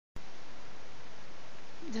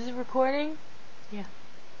Is it recording? Yeah.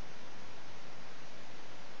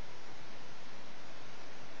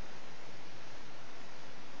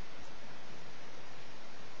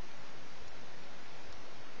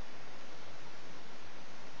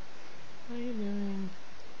 What are you doing?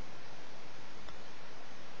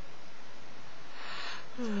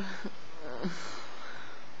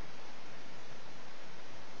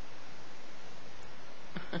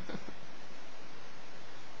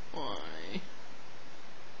 Why?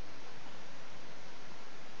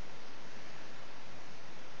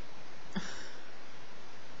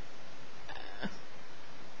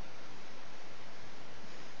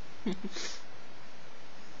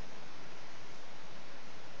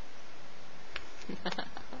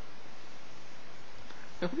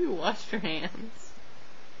 I hope you washed your hands.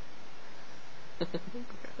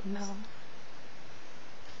 No.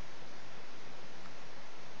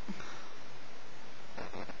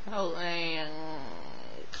 Oh,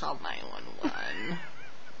 call 911.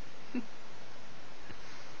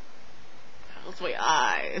 That's my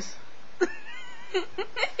eyes.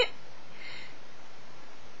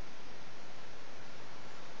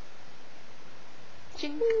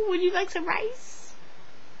 Jingle, would you like some rice?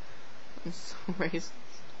 I'm so racist.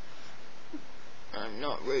 I'm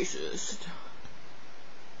not racist.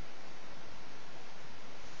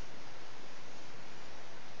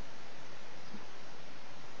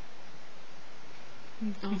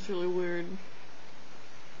 That's really weird.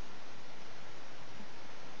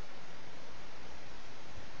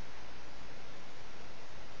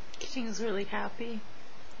 Kitty's really happy.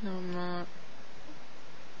 No, I'm not.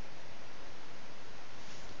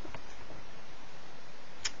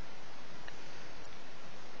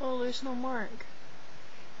 Oh, there's no mark.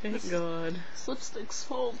 Thank God. This lipstick's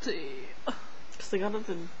faulty. Because I got it at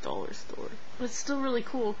the dollar store. But it's still really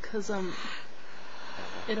cool, cause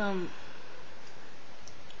it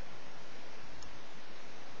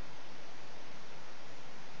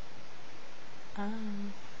Are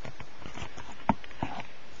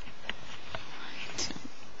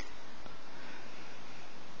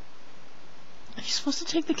you supposed to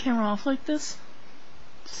take the camera off like this?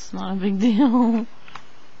 It's not a big deal.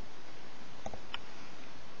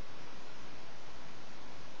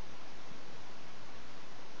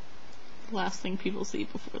 Last thing people see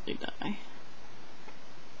before they die.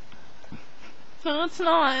 No, it's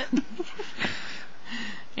not.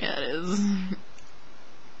 Yeah, it is.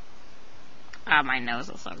 Ah, my nose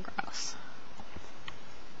is so gross.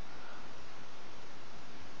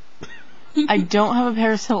 I don't have a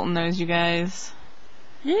Paris Hilton nose, you guys.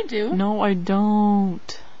 Yeah, you do. No, I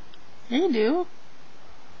don't. Yeah, you do.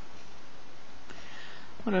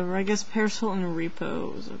 Whatever, I guess Paris Hilton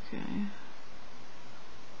Repo is okay.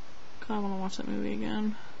 God, I want to watch that movie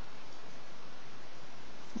again.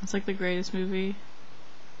 It's like the greatest movie ever.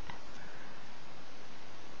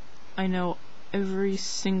 I know every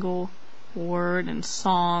single word and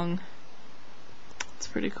song. It's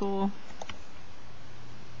pretty cool.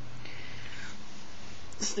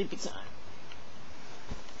 Sleepy time.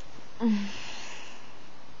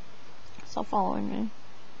 Stop following me.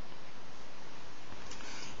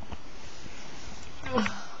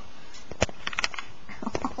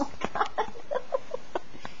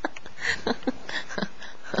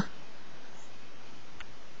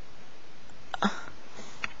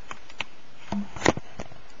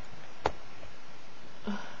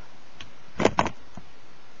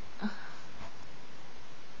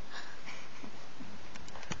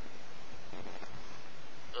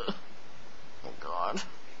 Oh God.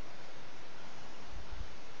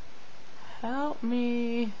 Help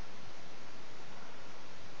me.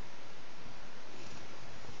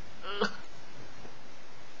 Ugh.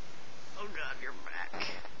 Oh God, you're back.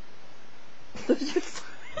 Those your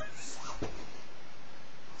friends.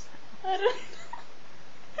 I don't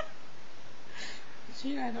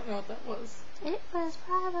Gee, I don't know what that was. It was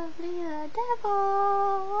probably the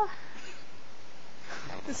devil.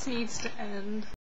 This needs to end.